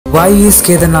Why is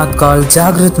Kedarnath called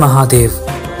Jagrat Mahadev?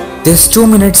 This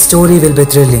 2-minute story will be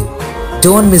thrilling.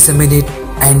 Don't miss a minute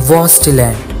and watch till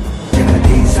end.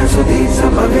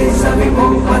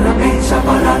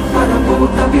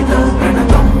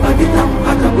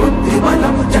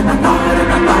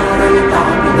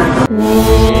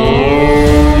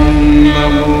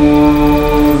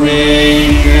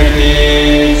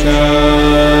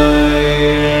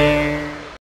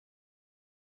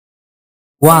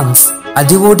 Once, a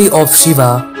devotee of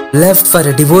Shiva left for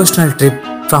a devotional trip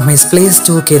from his place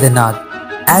to Kedarnath.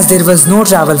 As there was no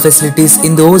travel facilities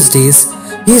in those days,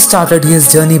 he started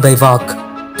his journey by walk.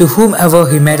 To whomever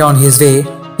he met on his way,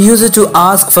 he used to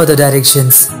ask for the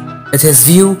directions. With his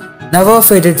view never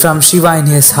faded from Shiva in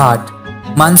his heart.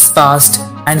 Months passed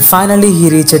and finally he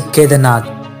reached Kedarnath.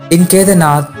 In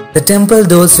Kedarnath, the temple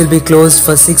doors will be closed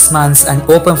for 6 months and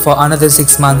open for another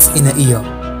 6 months in a year.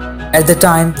 At the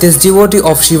time this devotee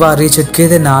of Shiva reached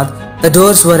Kedarnath, the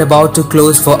doors were about to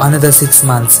close for another 6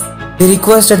 months. He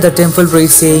requested the temple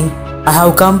priest saying, "I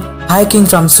have come hiking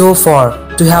from so far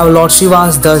to have Lord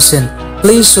Shiva's darshan.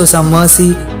 Please show some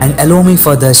mercy and allow me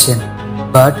for darshan."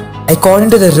 But according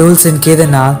to the rules in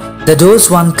Kedarnath, the doors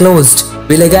once closed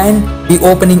will again be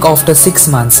opening after 6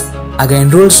 months. Again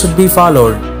rules should be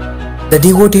followed. The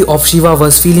devotee of Shiva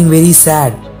was feeling very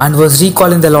sad and was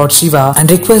recalling the Lord Shiva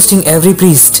and requesting every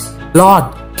priest, "Lord,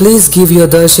 please give your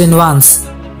darshan once."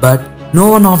 But no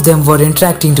one of them were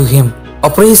interacting to him. A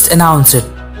priest announced,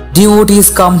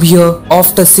 "Devotees come here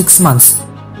after 6 months.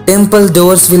 Temple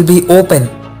doors will be open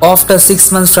after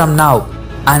 6 months from now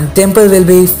and temple will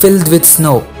be filled with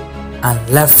snow,"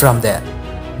 and left from there.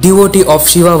 Devotee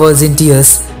of Shiva was in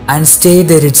tears and stayed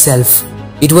there itself.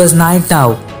 It was night now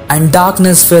and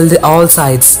darkness filled all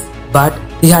sides, but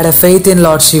he had a faith in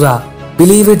Lord Shiva,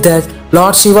 believed that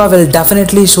Lord Shiva will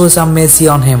definitely show some mercy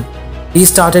on him. He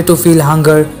started to feel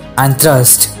hunger and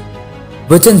thirst.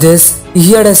 Within this, he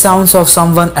heard a sounds of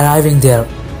someone arriving there.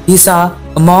 He saw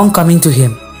a monk coming to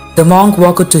him. The monk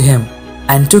walked to him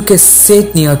and took a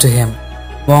seat near to him.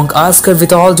 Monk asked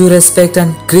with all due respect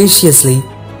and graciously,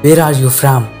 "Where are you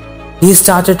from?" He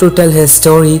started to tell his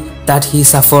story that he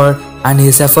suffered and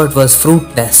his effort was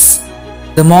fruitless.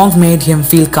 The monk made him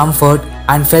feel comfort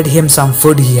and fed him some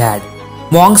food he had.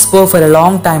 Monk spoke for a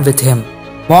long time with him.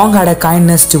 Monk had a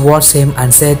kindness towards him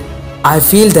and said, "I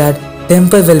feel that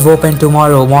temple will open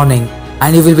tomorrow morning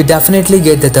and you will be definitely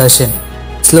get the darshan."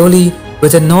 Slowly,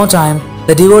 within no time,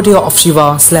 the devotee of Shiva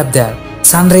slept there.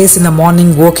 Sun rays in the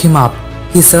morning woke him up.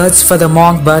 He searched for the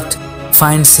monk but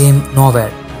finds him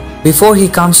nowhere. Before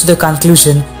he comes to the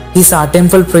conclusion, he saw a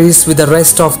temple priest with the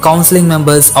rest of counseling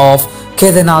members of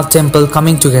Kedarnath temple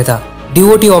coming together.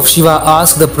 Devotee of Shiva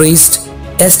asked the priest,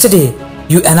 "Yesterday,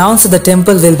 you announced the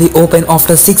temple will be open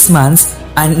after 6 months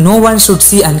and no one should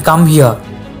see and come here.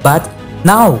 But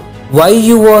now, why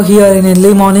you were here in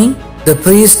early morning?" The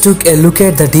priest took a look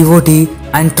at the devotee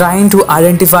and trying to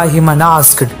identify him and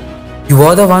asked, "You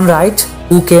are the one, right,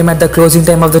 who came at the closing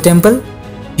time of the temple?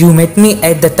 You met me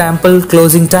at the temple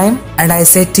closing time and I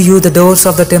said to you the doors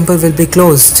of the temple will be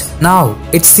closed. Now,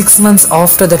 it's 6 months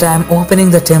after that I am opening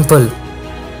the temple."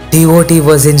 Devotee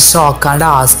was in shock and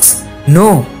asks,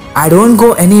 "No, I don't go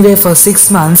anywhere for 6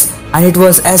 months and it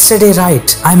was yesterday,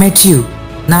 right? I met you.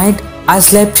 Night, I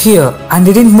slept here and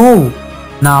didn't move."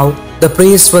 Now, the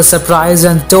priest was surprised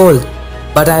and told,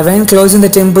 "But I went closing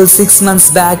the temple 6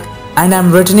 months back and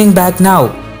I'm returning back now.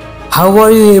 How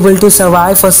are you able to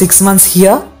survive for 6 months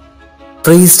here?"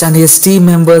 Priest and his team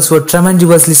members were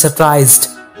tremendously surprised.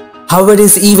 How it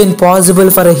is even possible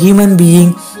for a human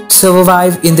being to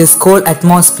survive in this cold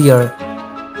atmosphere.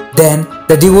 Then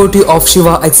the devotee of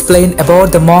Shiva explained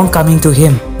about the monk coming to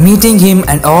him, meeting him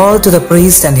and all to the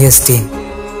priest and his team.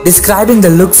 Describing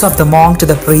the looks of the monk to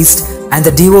the priest and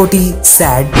the devotee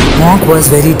said, monk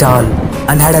was very tall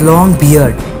and had a long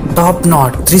beard, top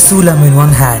knot, trisulam in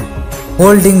one hand,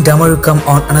 holding damarukam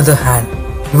on another hand,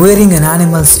 wearing an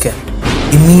animal skin.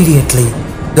 Immediately,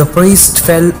 the priest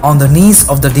fell on the knees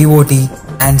of the devotee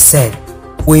and said,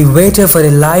 "We waited for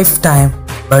a lifetime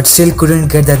but still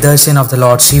couldn't get the darshan of the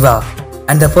Lord Shiva.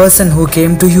 And the person who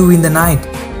came to you in the night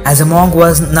as a monk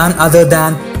was none other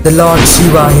than the Lord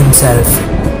Shiva himself.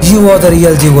 You are the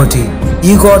real devotee.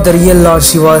 You got the real Lord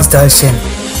Shiva's darshan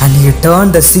and he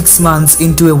turned the 6 months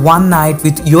into a one night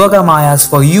with yoga mayas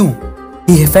for you.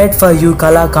 He fed for you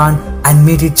Kalakand and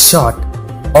made it short.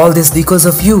 All this because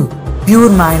of you, pure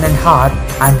mind and heart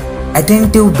and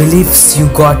attentive beliefs you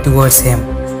got towards him.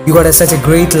 You got such a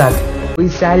great luck. We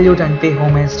salute and pay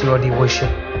homage to your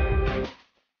devotion."